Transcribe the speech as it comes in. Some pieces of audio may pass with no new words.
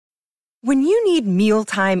When you need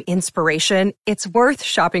mealtime inspiration, it's worth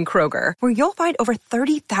shopping Kroger, where you'll find over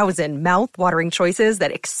 30,000 mouth-watering choices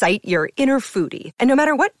that excite your inner foodie. And no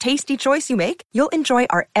matter what tasty choice you make, you'll enjoy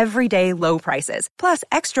our everyday low prices, plus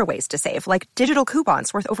extra ways to save, like digital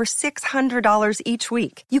coupons worth over $600 each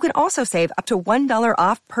week. You can also save up to $1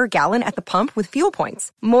 off per gallon at the pump with fuel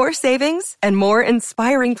points. More savings and more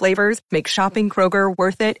inspiring flavors make shopping Kroger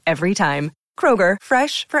worth it every time. Kroger,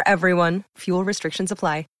 fresh for everyone. Fuel restrictions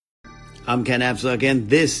apply. I'm Ken Apsuk,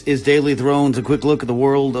 and this is Daily Thrones, a quick look at the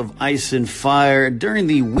world of ice and fire. During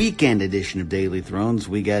the weekend edition of Daily Thrones,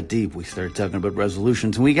 we got deep. We started talking about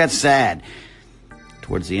resolutions, and we got sad.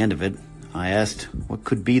 Towards the end of it, I asked what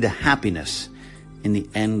could be the happiness in the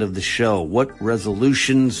end of the show. What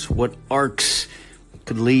resolutions, what arcs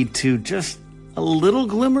could lead to just a little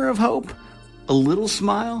glimmer of hope, a little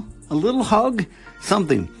smile, a little hug,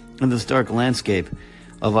 something in this dark landscape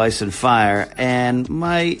of ice and fire. And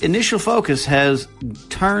my initial focus has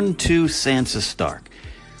turned to Sansa Stark.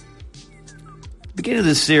 At the beginning of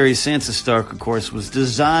this series, Sansa Stark, of course, was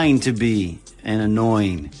designed to be an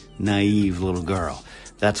annoying, naive little girl.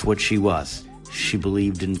 That's what she was. She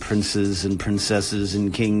believed in princes and princesses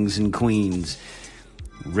and kings and queens,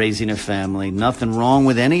 raising a family. Nothing wrong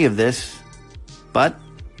with any of this, but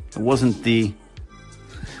it wasn't the,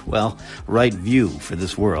 right view for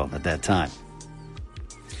this world at that time.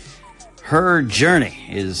 Her journey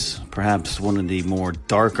is perhaps one of the more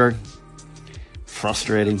darker,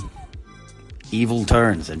 frustrating, evil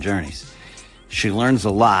turns and journeys. She learns a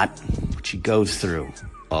lot, but she goes through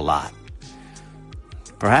a lot.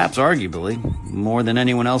 Perhaps, arguably, more than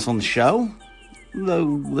anyone else on the show, though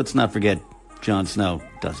let's not forget Jon Snow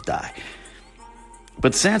does die.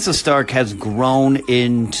 But Sansa Stark has grown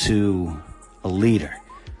into a leader.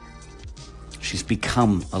 She's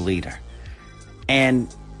become a leader. And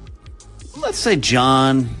let's say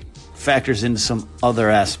Jon factors into some other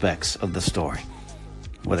aspects of the story.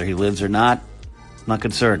 Whether he lives or not, I'm not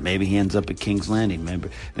concerned. Maybe he ends up at King's Landing. Maybe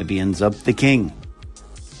he ends up the king.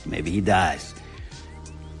 Maybe he dies.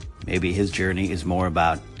 Maybe his journey is more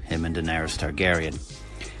about him and Daenerys Targaryen.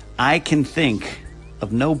 I can think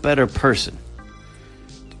of no better person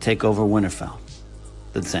to take over Winterfell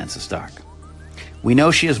than Sansa Stark. We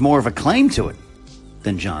know she has more of a claim to it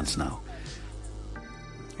than Jon Snow.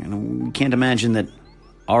 We can't imagine that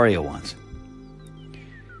Arya wants it.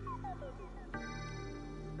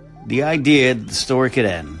 The idea that the story could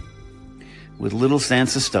end with little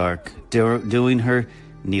Sansa Stark doing her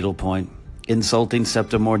needlepoint, insulting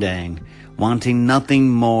Septa Mordane, wanting nothing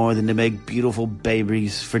more than to make beautiful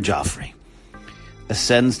babies for Joffrey,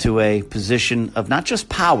 ascends to a position of not just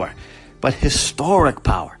power, but historic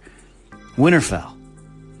power. Winterfell.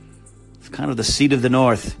 It's kind of the seat of the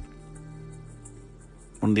North.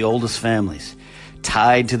 One of the oldest families,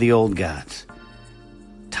 tied to the old gods,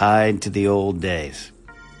 tied to the old days.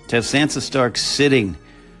 To have Sansa Stark sitting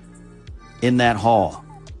in that hall,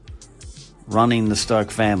 running the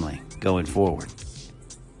Stark family going forward.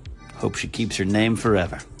 Hope she keeps her name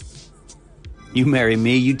forever. You marry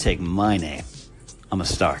me, you take my name. I'm a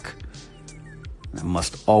Stark. There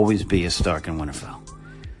must always be a Stark in Winterfell.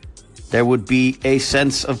 There would be a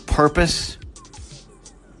sense of purpose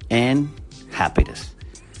and happiness.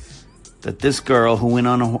 That this girl who went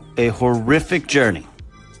on a horrific journey,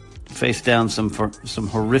 faced down some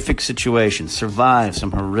horrific situations, survived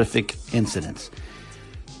some horrific incidents,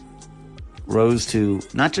 rose to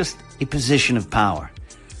not just a position of power,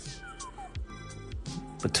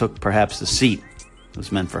 but took perhaps the seat that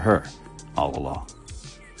was meant for her all along.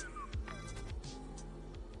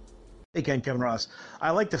 Hey, Ken, Kevin Ross. I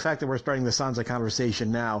like the fact that we're starting the Sansa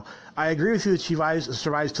conversation now. I agree with you that she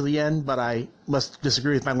survives to the end, but I must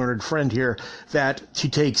disagree with my learned friend here that she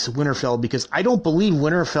takes Winterfell, because I don't believe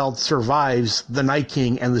Winterfell survives the Night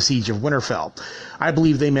King and the Siege of Winterfell. I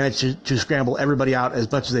believe they managed to scramble everybody out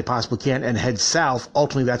as much as they possibly can and head south.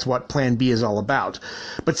 Ultimately, that's what Plan B is all about.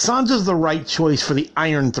 But Sansa's the right choice for the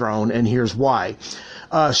Iron Throne, and here's why.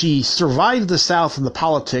 She survived the South in the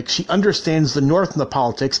politics. She understands the North in the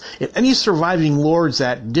politics. And any surviving lords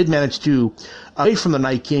that did manage to away from the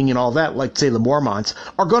Night King and all that, like, say, the Mormonts,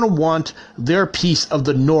 are going to want their piece of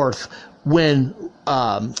the North when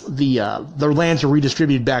their lands are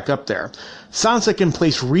redistributed back up there. Sansa can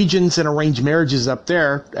place regions and arrange marriages up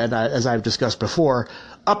there, and as I've discussed before,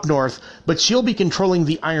 up north, but she'll be controlling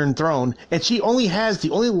the Iron Throne, and she only has the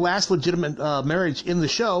only last legitimate marriage in the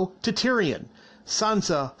show to Tyrion.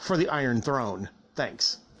 Sansa for the Iron Throne.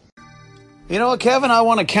 Thanks. You know what, Kevin? I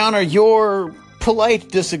want to counter your polite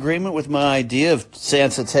disagreement with my idea of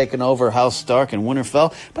Sansa taking over House Stark and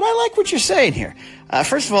Winterfell, but I like what you're saying here.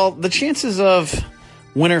 First of all, the chances of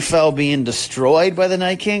Winterfell being destroyed by the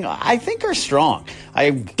Night King, I think are strong. I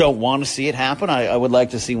don't want to see it happen. I would like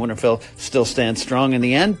to see Winterfell still stand strong in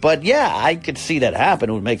the end. But yeah, I could see that happen.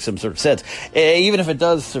 It would make some sort of sense. Even if it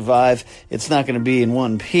does survive, it's not going to be in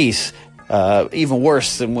one piece. Even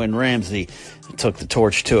worse than when Ramsay took the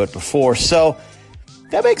torch to it before. So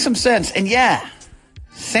that makes some sense. And yeah,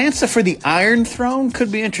 Sansa for the Iron Throne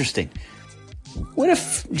could be interesting. What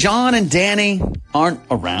if Jon and Dany aren't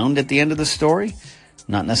around at the end of the story?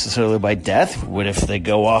 Not necessarily by death. What if they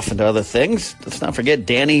go off into other things? Let's not forget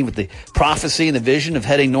Dany with the prophecy and the vision of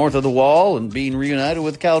heading north of the Wall and being reunited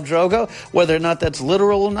with Khal Drogo. Whether or not that's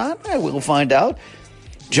literal or not, we'll find out.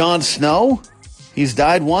 Jon Snow, he's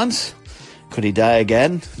died once. Could he die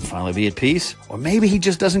again and finally be at peace? Or maybe he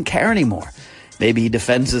just doesn't care anymore. Maybe he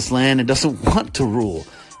defends this land and doesn't want to rule,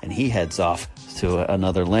 and he heads off to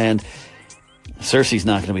another land. Cersei's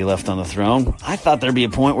not going to be left on the throne. I thought there'd be a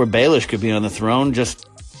point where Baelish could be on the throne just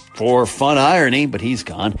for fun irony, but he's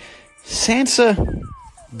gone. Sansa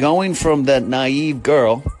going from that naive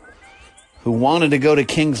girl who wanted to go to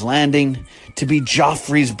King's Landing to be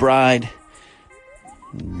Joffrey's bride,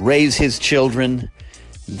 raise his children,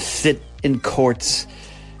 and sit in courts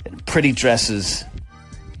in pretty dresses.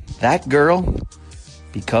 That girl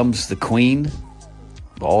becomes the queen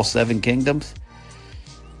of all 7 kingdoms.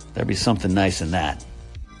 There'd be something nice in that.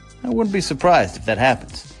 I wouldn't be surprised if that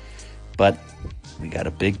happens. But we got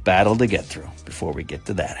a big battle to get through before we get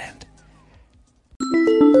to that end.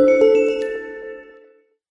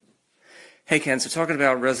 Hey Ken, so talking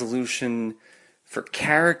about resolution for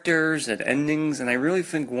characters and endings, and I really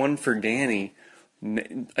think one for Dany,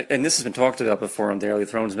 and this has been talked about before on Daily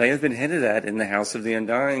Thrones, may have been hinted at in the House of the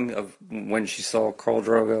Undying of when she saw Khal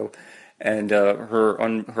Drogo and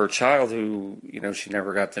her child, who she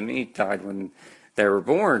never got to meet, died when they were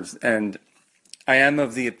born. And I am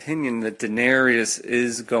of the opinion that Daenerys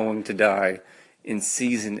is going to die in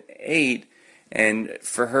season 8, and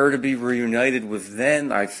for her to be reunited with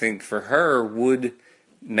them, I think for her would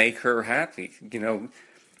make her happy.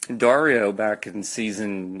 Dario back in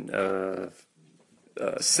season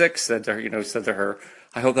 6 said to her,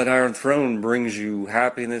 "I hope that Iron Throne brings you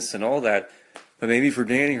happiness and all that." But maybe for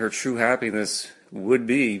Dany, her true happiness would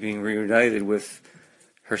be being reunited with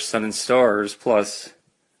her son and stars, plus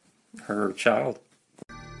her child.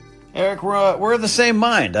 Eric, we're of the same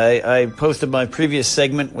mind. I posted my previous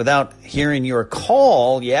segment without hearing your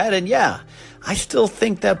call yet, and yeah, I still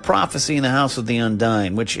think that prophecy in the House of the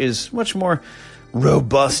Undying, which is much more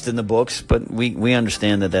robust in the books, but we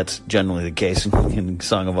understand that that's generally the case in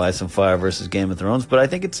Song of Ice and Fire versus Game of Thrones, but I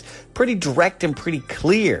think it's pretty direct and pretty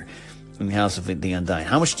clear in the House of the Undying.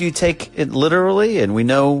 How much do you take it literally? And we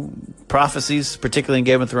know prophecies, particularly in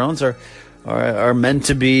Game of Thrones, are meant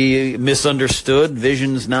to be misunderstood,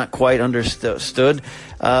 visions not quite understood,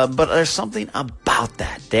 but there's something about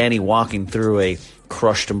that. Dany walking through a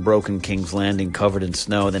crushed and broken King's Landing covered in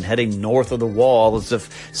snow, then heading north of the Wall as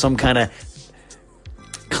if some kind of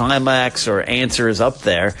climax or answer is up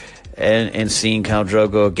there, and seeing Khal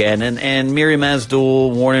Drogo again, and Mirri Maz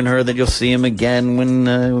Duel warning her that you'll see him again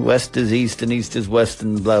when west is east and east is west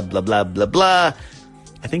and blah, blah, blah, blah, blah.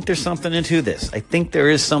 I think there's something into this. I think there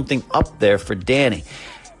is something up there for Dany.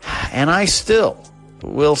 And I still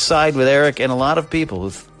will side with Eric and a lot of people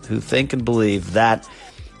who think and believe that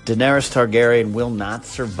Daenerys Targaryen will not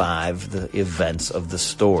survive the events of the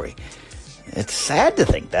story. It's sad to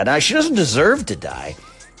think that. Now, she doesn't deserve to die,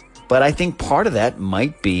 but I think part of that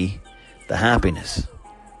might be the happiness.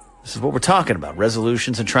 This is what we're talking about,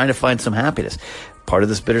 resolutions and trying to find some happiness. Part of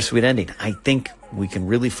this bittersweet ending. I think we can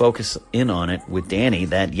really focus in on it with Dany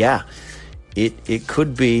that, yeah, it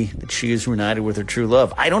could be that she is reunited with her true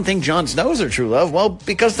love. I don't think Jon Snow's her true love, well,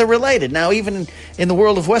 because they're related. Now, even in the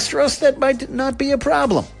world of Westeros, that might not be a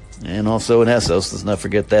problem. And also in Essos, let's not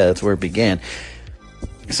forget that. That's where it began.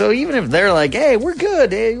 So even if they're like, hey, we're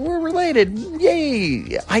good, hey, we're related,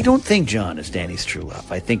 yay, I don't think Jon is Dany's true love.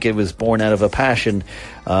 I think it was born out of a passion,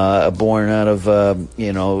 born out of,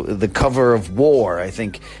 the cover of war. I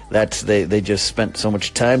think that's, they just spent so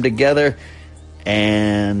much time together,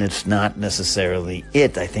 and it's not necessarily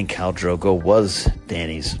it. I think Khal Drogo was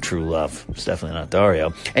Dany's true love. It's definitely not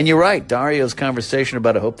Daario. And you're right, Daario's conversation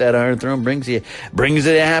about, I hope that Iron Throne brings you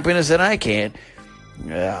happiness that I can't.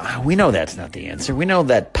 We know that's not the answer. We know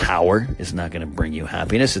that power is not going to bring you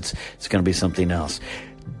happiness. It's going to be something else.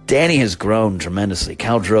 Dany has grown tremendously.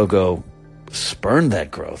 Khal Drogo spurned that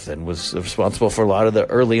growth and was responsible for a lot of the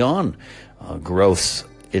early on growths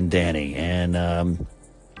in Dany, and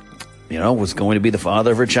was going to be the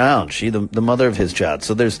father of her child. She the mother of his child.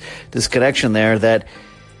 So there's this connection there that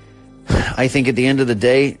I think at the end of the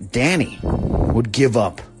day, Dany would give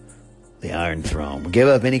up the Iron Throne, would give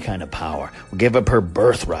up any kind of power, would give up her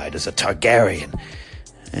birthright as a Targaryen.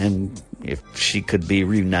 And if she could be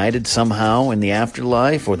reunited somehow in the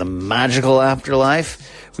afterlife or the magical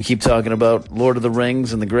afterlife, we keep talking about Lord of the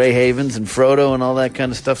Rings and the Grey Havens and Frodo and all that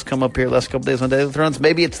kind of stuff's come up here last couple days on Day of the Thrones.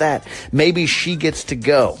 Maybe it's that. Maybe she gets to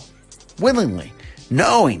go willingly,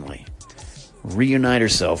 knowingly, reunite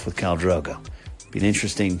herself with Khal Drogo. Be an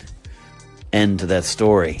interesting end to that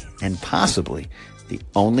story, and possibly the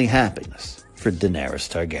only happiness for Daenerys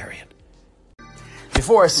Targaryen.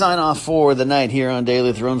 Before I sign off for the night here on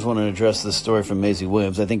Daily Thrones, I want to address this story from Maisie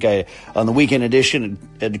Williams. I think I, on the weekend edition,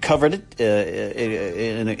 had covered it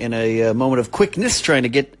in a moment of quickness, trying to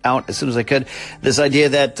get out as soon as I could. This idea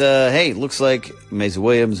that, hey, looks like Maisie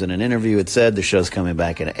Williams in an interview had said the show's coming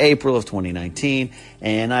back in April of 2019.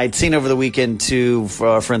 And I'd seen over the weekend, too, for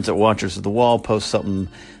our friends at Watchers of the Wall, post something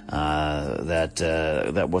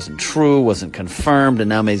that wasn't true, wasn't confirmed. And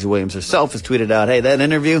now Maisie Williams herself has tweeted out, hey, that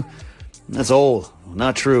interview, that's old.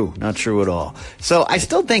 Not true. Not true at all. So I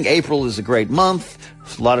still think April is a great month.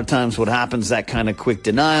 A lot of times what happens, that kind of quick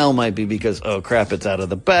denial might be because, oh, crap, it's out of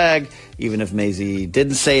the bag. Even if Maisie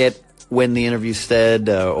didn't say it when the interview said,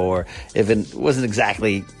 or if it wasn't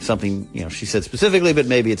exactly something, she said specifically, but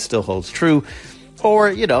maybe it still holds true. Or,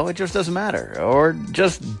 it just doesn't matter, or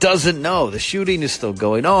just doesn't know. The shooting is still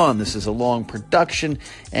going on. This is a long production,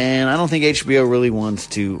 and I don't think HBO really wants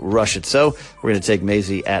to rush it. So we're going to take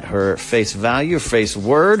Maisie at her face value, face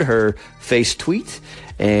word, her face tweet,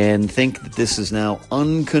 and think that this is now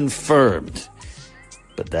unconfirmed.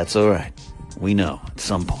 But that's all right. We know at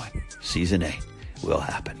some point, season 8 will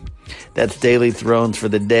happen. That's Daily Thrones for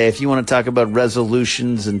the day. If you want to talk about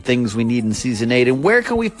resolutions and things we need in Season 8, and where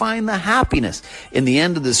can we find the happiness in the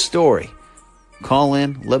end of this story, call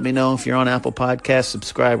in. Let me know if you're on Apple Podcasts.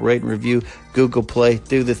 Subscribe, rate, and review. Google Play.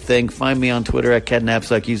 Do the thing. Find me on Twitter at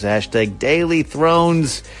KenNapzok. Use the hashtag Daily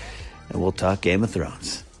Thrones, and we'll talk Game of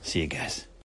Thrones. See you guys.